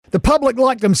The public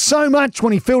liked him so much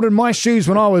when he filled in my shoes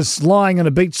when I was lying on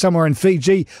a beach somewhere in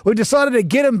Fiji. We've decided to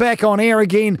get him back on air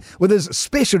again with his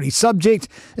specialty subject.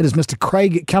 It is Mr.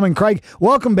 Craig Cumming. Craig,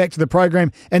 welcome back to the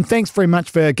program, and thanks very much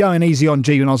for going easy on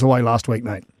G when I was away last week,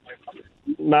 mate.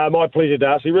 No, my pleasure,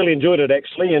 Darcy. Really enjoyed it,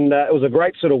 actually, and it was a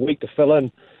great sort of week to fill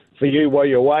in for you while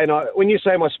you're away. And when you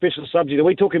say my special subject, are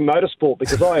we talking motorsport?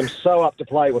 Because I am so up to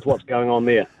play with what's going on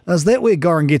there. Is that where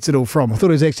Goran gets it all from? I thought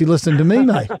he was actually listening to me,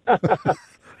 mate.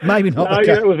 Maybe not. No,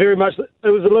 yeah, it was very much. It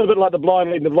was a little bit like the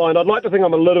blind leading the blind. I'd like to think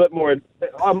I'm a little bit more.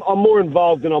 I'm more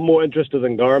involved and I'm more interested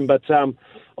than Goran, but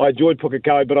I enjoyed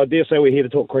Pukekohe, but I dare say we're here to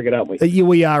talk cricket, aren't we? Yeah,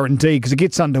 we are indeed, because it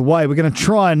gets underway. We're going to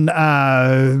try and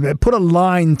put a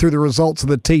line through the results of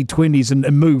the T20s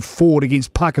and move forward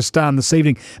against Pakistan this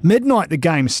evening. Midnight the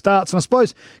game starts, and I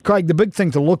suppose, Craig, the big thing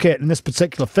to look at in this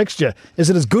particular fixture is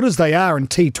that as good as they are in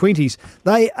T20s,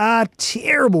 they are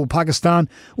terrible, Pakistan,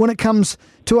 when it comes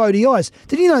to ODIs.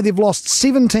 Did you know they've lost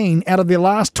 17 out of their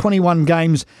last 21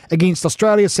 games against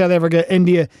Australia, South Africa,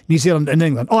 India, New Zealand and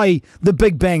England, i.e. the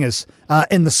big bangers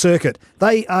in the circuit?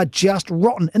 They are just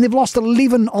rotten, and they've lost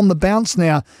 11 on the bounce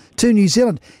now to New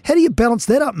Zealand. How do you balance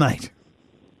that up, mate?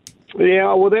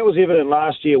 Yeah, well, that was evident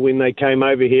last year when they came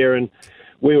over here, and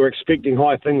we were expecting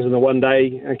high things in the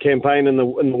one-day campaign in the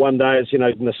one days, in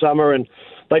the summer, and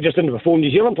they just didn't perform.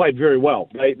 New Zealand played very well.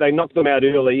 They knocked them out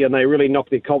early, and they really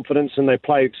knocked their confidence, and they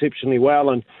played exceptionally well,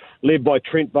 and led by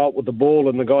Trent Boult with the ball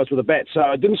and the guys with the bat. So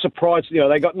it didn't surprise,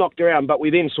 they got knocked around, but we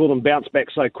then saw them bounce back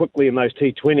so quickly in those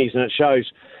T20s, and it shows,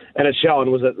 and it's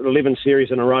shown, was it 11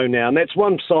 series in a row now. And that's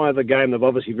one side of the game they're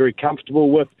obviously very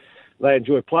comfortable with. They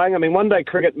enjoy playing. I mean, one-day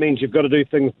cricket means you've got to do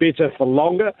things better for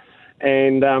longer,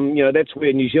 and, that's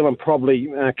where New Zealand probably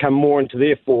come more into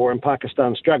their fore and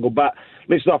Pakistan struggle. But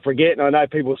let's not forget, and I know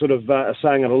people sort of are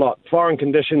saying it a lot, foreign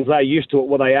conditions, they're used to it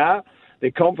where they are.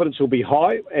 Their confidence will be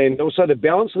high, and also the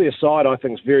balance of their side, I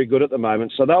think, is very good at the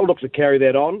moment. So they'll look to carry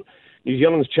that on. New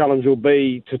Zealand's challenge will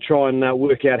be to try and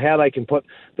work out how they can put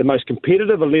the most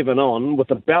competitive 11 on with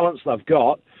the balance they've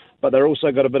got, but they've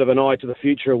also got a bit of an eye to the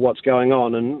future of what's going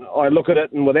on. And I look at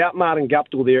it, and without Martin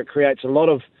Guptill there, it creates a lot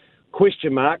of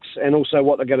question marks and also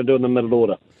what they're going to do in the middle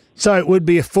order. So it would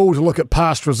be a fool to look at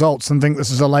past results and think this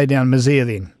is a lay-down misère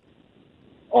then?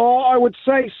 Oh, I would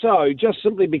say so, just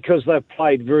simply because they've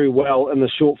played very well in the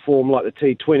short form like the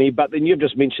T20, but then you've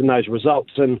just mentioned those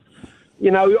results, and,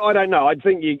 I don't know. I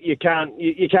think you can't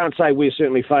say we're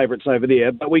certainly favourites over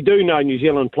there, but we do know New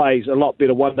Zealand plays a lot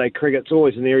better one-day cricket. It's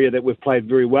always an area that we've played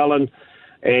very well in.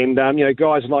 And,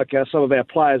 guys like some of our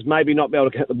players maybe not be able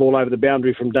to hit the ball over the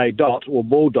boundary from day dot or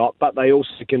ball dot, but they also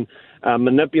can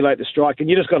manipulate the strike. And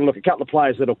you just got to look at a couple of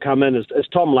players that'll come in as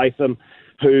Tom Latham,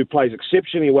 who plays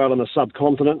exceptionally well in the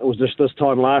subcontinent. It was just this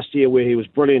time last year where he was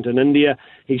brilliant in India.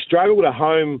 He struggled at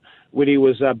home when he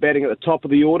was batting at the top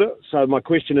of the order. So my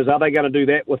question is, are they going to do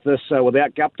that with this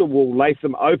without Guptill? Will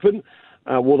Latham open?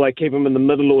 Will they keep him in the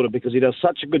middle order because he does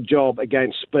such a good job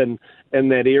against spin in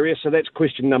that area? So that's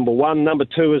question number one. Number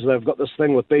two is they've got this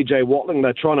thing with BJ Watling.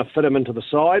 They're trying to fit him into the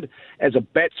side as a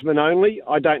batsman only.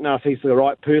 I don't know if he's the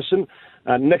right person.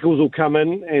 Nichols will come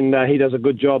in, and he does a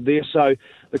good job there. So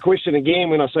the question again,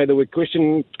 when I say the word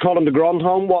question, Colin de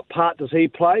Grandhomme, what part does he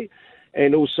play?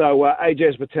 And also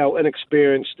Ajaz Patel,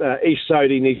 inexperienced. Ish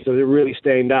Sodhi needs to really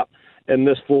stand up in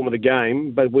this form of the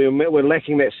game, but we're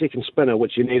lacking that second spinner,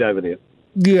 which you need over there.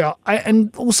 Yeah,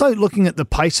 and also looking at the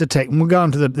pace attack, and we'll go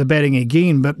into the batting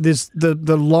again, but there's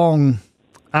the long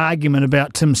argument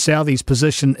about Tim Southee's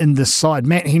position in this side.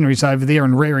 Matt Henry's over there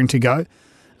and raring to go.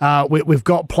 We've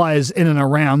got players in and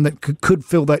around that could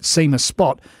fill that seamer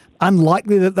spot.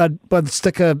 Unlikely that they'd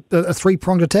stick a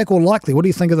three-pronged attack, or likely? What do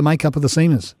you think of the makeup of the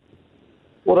seamers?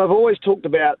 Well, I've always talked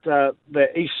about that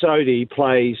Ish Sodhi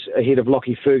plays ahead of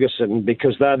Lockie Ferguson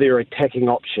because they're their attacking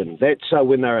option. That's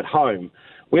when they're at home.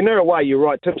 When they're away, you're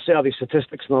right, Tim Southee's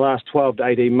statistics in the last 12 to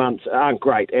 18 months aren't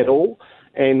great at all,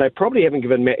 and they probably haven't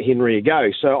given Matt Henry a go.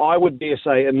 So I would dare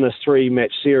say in this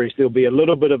three-match series there'll be a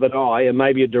little bit of an eye and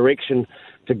maybe a direction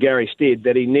to Gary Stead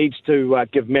that he needs to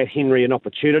give Matt Henry an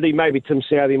opportunity. Maybe Tim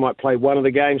Southee might play one of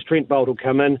the games. Trent Boult will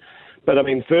come in. But,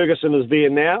 Ferguson is there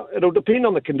now. It'll depend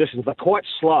on the conditions. They're quite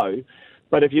slow.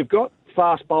 But if you've got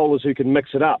fast bowlers who can mix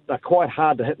it up, they're quite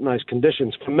hard to hit in those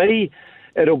conditions. For me,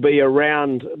 it'll be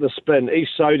around the spin. Ish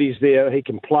Sodhi's there. He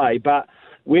can play. But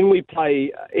when we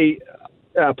play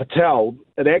Patel,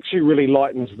 it actually really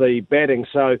lightens the batting.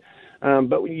 So,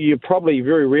 but you probably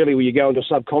very rarely will you go into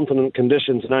subcontinent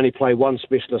conditions and only play one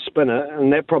specialist spinner.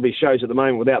 And that probably shows at the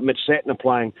moment without Mitch Satner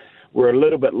playing, we're a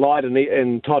little bit light.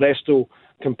 And Todd Astle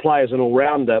can play as an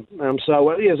all-rounder.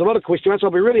 There's a lot of question marks. I'll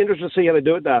be really interested to see how they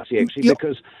do it, Darcy, actually,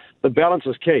 because the balance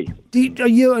is key. Do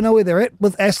you know where they're at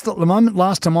with Astle at the moment?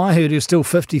 Last time I heard he was still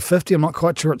 50-50. I'm not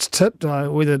quite sure it's tipped.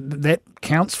 Whether that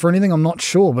counts for anything, I'm not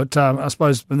sure. But I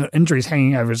suppose when the injury's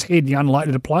hanging over his head, you're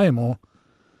unlikely to play him or...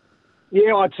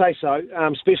 Yeah, I'd say so,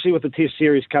 especially with the Test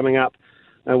series coming up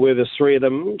where there's three of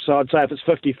them. So I'd say if it's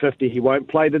 50-50, he won't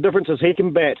play. The difference is he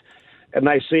can bat and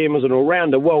they see him as an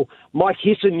all-rounder. Well, Mike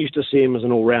Hesson used to see him as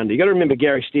an all-rounder. You've got to remember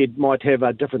Gary Stead might have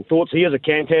different thoughts. He is a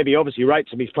can-tab. He obviously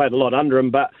rates him. He's played a lot under him,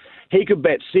 but he could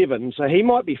bat 7. So he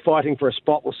might be fighting for a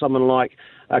spot with someone like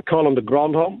Colin de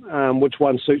Grandhomme, which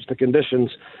one suits the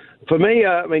conditions. For me,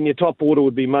 your top order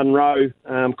would be Munro.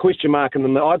 Question mark in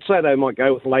them. I'd say they might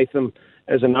go with Latham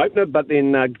as an opener, but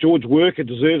then George Worker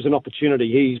deserves an opportunity.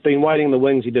 He's been waiting in the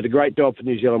wings. He did a great job for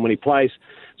New Zealand when he plays.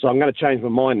 So I'm going to change my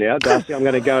mind now, Darcy. I'm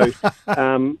going to go.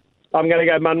 I'm going to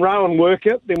go Munro and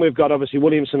Worker. Then we've got obviously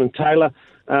Williamson and Taylor.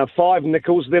 5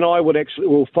 Nichols. Then I would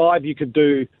actually 5. You could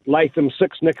do Latham,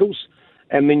 6 Nichols,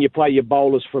 and then you play your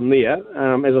bowlers from there.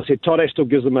 As I said, Todd Astle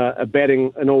gives them a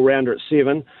batting, an all-rounder at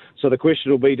 7. So the question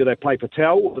will be, do they play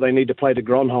Patel or do they need to play de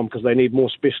Grandhomme because they need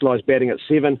more specialised batting at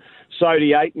 7?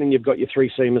 Sodhi 8, and then you've got your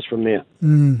 3 seamers from there.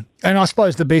 And I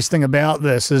suppose the best thing about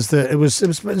this is that it was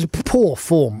poor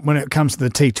form when it comes to the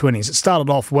T20s. It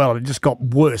started off well, it just got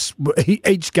worse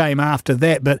each game after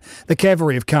that, but the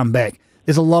cavalry have come back.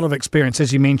 There's a lot of experience,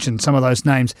 as you mentioned, some of those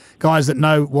names, guys that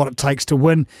know what it takes to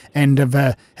win and have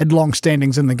had long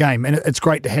standings in the game. And it's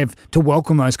great to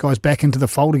welcome those guys back into the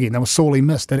fold again. They were sorely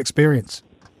missed, that experience.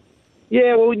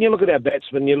 Yeah, well, when you look at our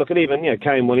batsmen, you look at even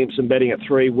Kane Williamson batting at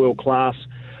 3, world class.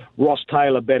 Ross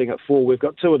Taylor batting at 4. We've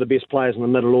got 2 of the best players in the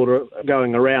middle order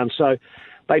going around. So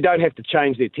they don't have to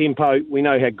change their tempo. We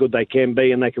know how good they can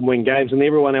be and they can win games, and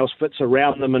everyone else fits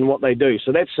around them and what they do.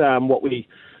 So that's what we...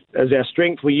 as our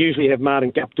strength. We usually have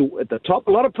Martin Guptill at the top.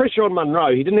 A lot of pressure on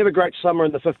Munro. He didn't have a great summer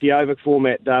in the 50-over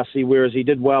format, Darcy, whereas he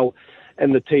did well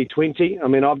in the T20. I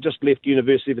mean, I've just left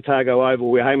University of Otago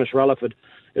Oval where Hamish Rutherford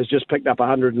has just picked up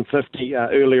 150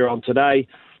 earlier on today.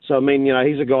 So, I mean,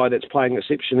 he's a guy that's playing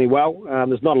exceptionally well.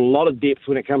 There's not a lot of depth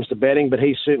when it comes to batting, but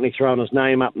he's certainly thrown his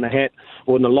name up in the hat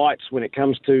or in the lights when it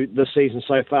comes to this season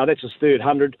so far. That's his 3rd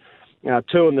 100.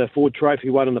 2 in the Ford Trophy,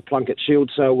 1 in the Plunket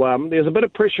Shield. So there's a bit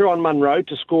of pressure on Munro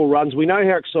to score runs. We know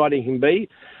how exciting he can be.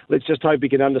 Let's just hope he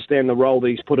can understand the role that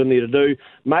he's put in there to do.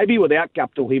 Maybe without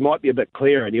Guptill, he might be a bit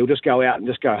clearer and he'll just go out and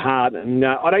just go hard. And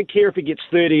I don't care if he gets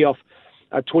 30 off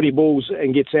 20 balls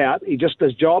and gets out.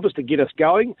 His job is to get us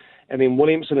going, and then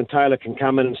Williamson and Taylor can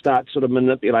come in and start sort of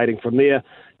manipulating from there.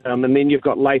 And then you've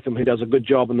got Latham, who does a good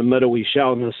job in the middle. He's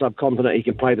shown in the subcontinent he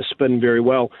can play the spin very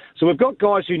well. So we've got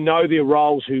guys who know their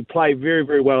roles, who play very,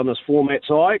 very well in this format.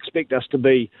 So I expect us to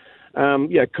be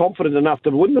confident enough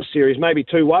to win this series. Maybe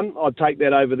 2-1, I'd take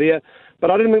that over there.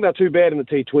 But I didn't think they were too bad in the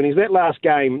T20s. That last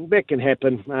game, that can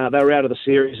happen. They were out of the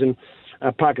series, and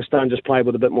Pakistan just played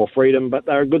with a bit more freedom. But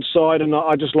they're a good side, and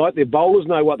I just like their bowlers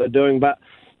know what they're doing. But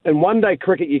in one-day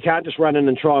cricket, you can't just run in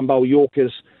and try and bowl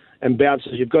Yorkers and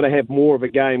bounces. You've got to have more of a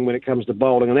game when it comes to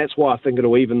bowling, and that's why I think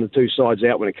it'll even the 2 sides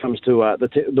out when it comes to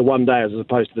the one day as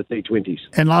opposed to the T20s.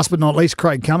 And last but not least,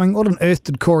 Craig Cumming. What on earth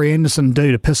did Corey Anderson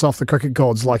do to piss off the cricket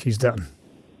gods like he's done?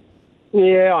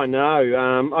 Yeah, I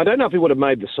know. I don't know if he would have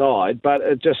made the side, but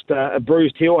it just a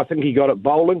bruised heel. I think he got it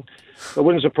bowling. It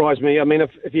wouldn't surprise me. I mean,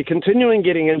 if you're continuing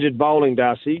getting injured bowling,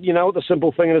 Darcy, you know what the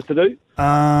simple thing is to do?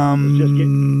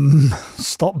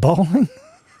 Stop bowling?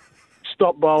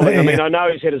 Stop bowling. I mean, I know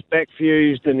he's had his back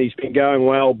fused and he's been going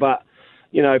well, but,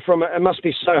 it must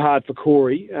be so hard for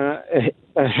Corey.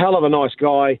 A hell of a nice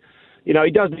guy. He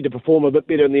does need to perform a bit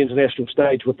better on the international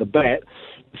stage with the bat.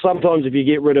 Sometimes if you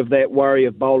get rid of that worry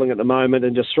of bowling at the moment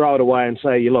and just throw it away and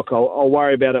say, look, I'll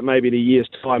worry about it maybe in a year's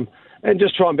time, and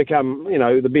just try and become,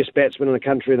 the best batsman in the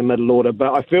country in the middle order.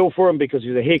 But I feel for him because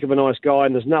he's a heck of a nice guy,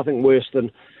 and there's nothing worse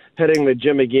than hitting the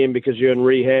gym again because you're in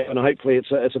rehab, and hopefully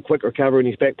it's a quick recovery and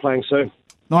he's back playing soon.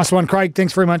 Nice one, Craig.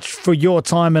 Thanks very much for your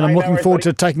time, and I'm looking forward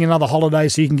to taking another holiday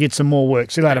so you can get some more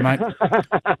work. See you later, mate.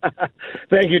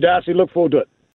 Thank you, Darcy. Look forward to it.